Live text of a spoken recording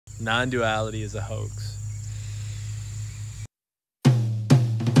Non-duality is a hoax.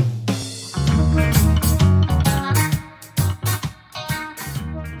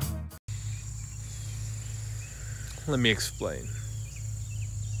 Let me explain.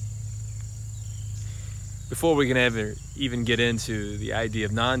 Before we can ever even get into the idea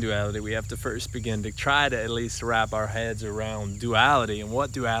of non-duality, we have to first begin to try to at least wrap our heads around duality and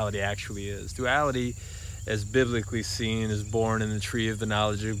what duality actually is. Duality, as biblically seen, is born in the tree of the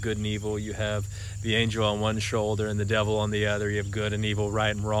knowledge of good and evil. You have the angel on one shoulder and the devil on the other. You have good and evil,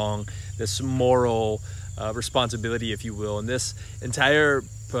 right and wrong, this moral responsibility, if you will. And this entire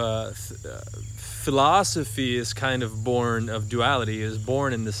philosophy is kind of born of duality, is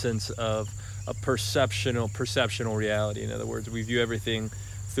born in the sense of a perceptional reality. In other words, we view everything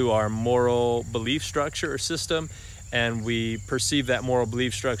through our moral belief structure or system, and we perceive that moral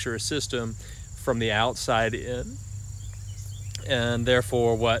belief structure or system from the outside in. And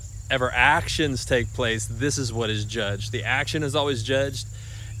therefore, whatever actions take place, this is what is judged. The action is always judged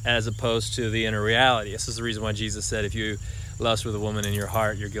as opposed to the inner reality. This is the reason why Jesus said, if you lust with a woman in your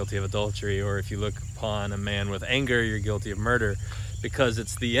heart, you're guilty of adultery, or if you look upon a man with anger, you're guilty of murder. Because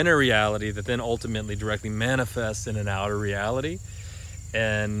it's the inner reality that then ultimately directly manifests in an outer reality.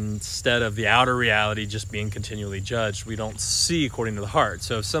 And instead of the outer reality just being continually judged, we don't see according to the heart.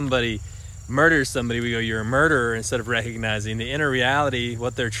 So if somebody murders somebody, we go, you're a murderer, instead of recognizing the inner reality,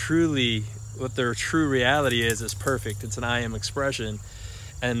 what their true reality is perfect. It's an I am expression.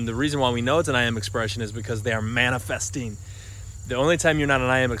 And the reason why we know it's an I am expression is because they are manifesting. The only time you're not an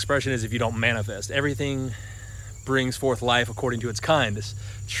I am expression is if you don't manifest. Everything brings forth life according to its kind. This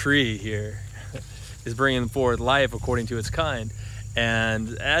tree here is bringing forth life according to its kind,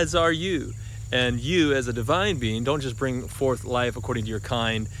 and as are you. And you, as a divine being, don't just bring forth life according to your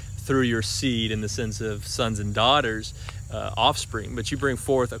kind through your seed in the sense of sons and daughters, offspring, but you bring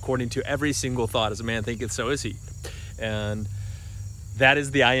forth according to every single thought. As a man thinketh, so is he. And that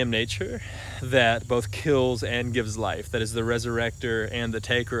is the I am nature that both kills and gives life. That is the resurrector and the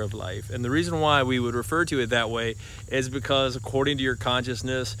taker of life. And the reason why we would refer to it that way is because according to your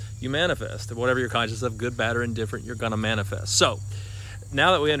consciousness, you manifest. Whatever you're conscious of, good, bad, or indifferent, you're going to manifest. So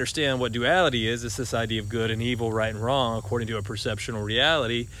now that we understand what duality is, it's this idea of good and evil, right and wrong, according to a perceptional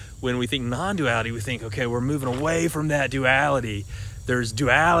reality. When we think non-duality, we think, okay, we're moving away from that duality. There's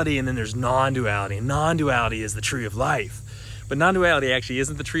duality and then there's non-duality. And non-duality is the tree of life. But non-duality actually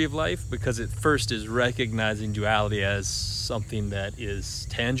isn't the tree of life, because it first is recognizing duality as something that is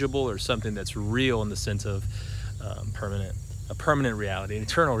tangible or something that's real in the sense of a permanent reality, an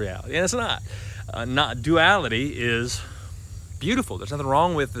eternal reality. And it's not. Duality is beautiful. There's nothing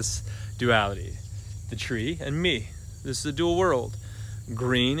wrong with this duality. The tree and me. This is a dual world.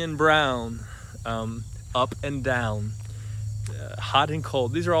 Green and brown, up and down, hot and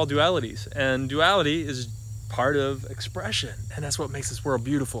cold. These are all dualities. And duality is part of expression, and that's what makes this world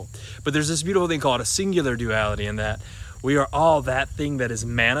beautiful. But there's this beautiful thing called a singular duality, in that we are all that thing that is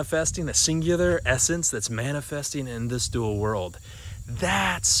manifesting, a singular essence that's manifesting in this dual world.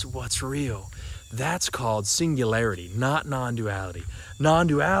 That's what's real. That's called singularity, not non-duality.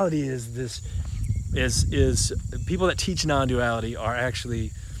 Non-duality is people that teach non-duality are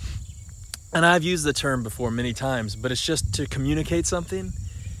actually, and I've used the term before many times, but it's just to communicate something.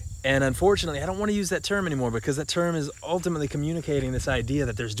 And unfortunately, I don't want to use that term anymore, because that term is ultimately communicating this idea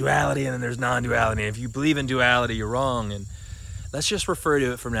that there's duality and then there's non-duality. And if you believe in duality, you're wrong. And let's just refer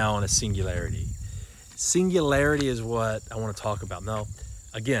to it from now on as singularity. Singularity is what I want to talk about. Now,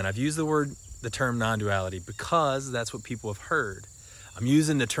 again, I've used the term non-duality because that's what people have heard. I'm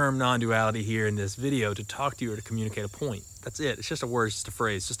using the term non-duality here in this video to talk to you or to communicate a point. That's it. It's just a word, it's just a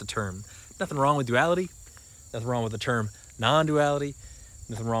phrase, just a term. Nothing wrong with duality. Nothing wrong with the term non-duality.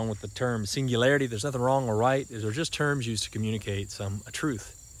 Nothing wrong with the term singularity. There's nothing wrong or right. They're just terms used to communicate a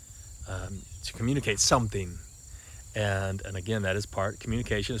truth, to communicate something. And again,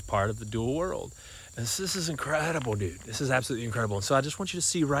 communication is part of the dual world. And this is incredible, dude. This is absolutely incredible. And so I just want you to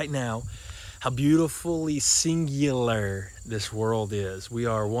see right now how beautifully singular this world is. We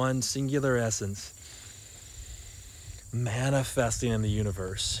are one singular essence manifesting in the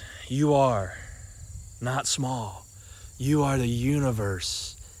universe. You are not small. You are the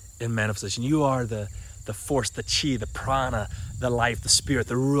universe in manifestation. You are the force, the chi, the prana, the life, the spirit,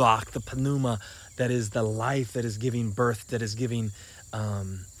 the ruach, the pneuma, that is the life that is giving birth, that is giving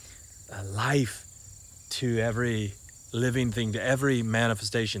life to every living thing, to every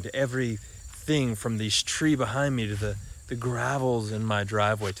manifestation, to every thing, from this tree behind me to the gravels in my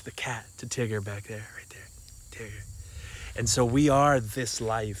driveway, to the cat, to Tigger back there, right there, Tigger. And so we are this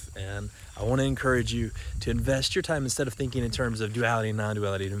life, and I want to encourage you to invest your time, instead of thinking in terms of duality and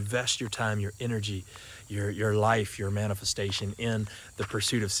non-duality, to invest your time, your energy, your life, your manifestation in the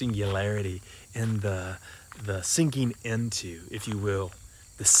pursuit of singularity, in the sinking into, if you will,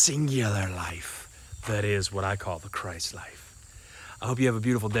 the singular life that is what I call the Christ life. I hope you have a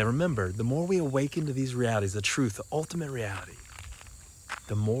beautiful day. Remember, the more we awaken to these realities, the truth, the ultimate reality,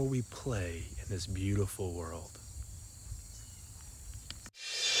 the more we play in this beautiful world.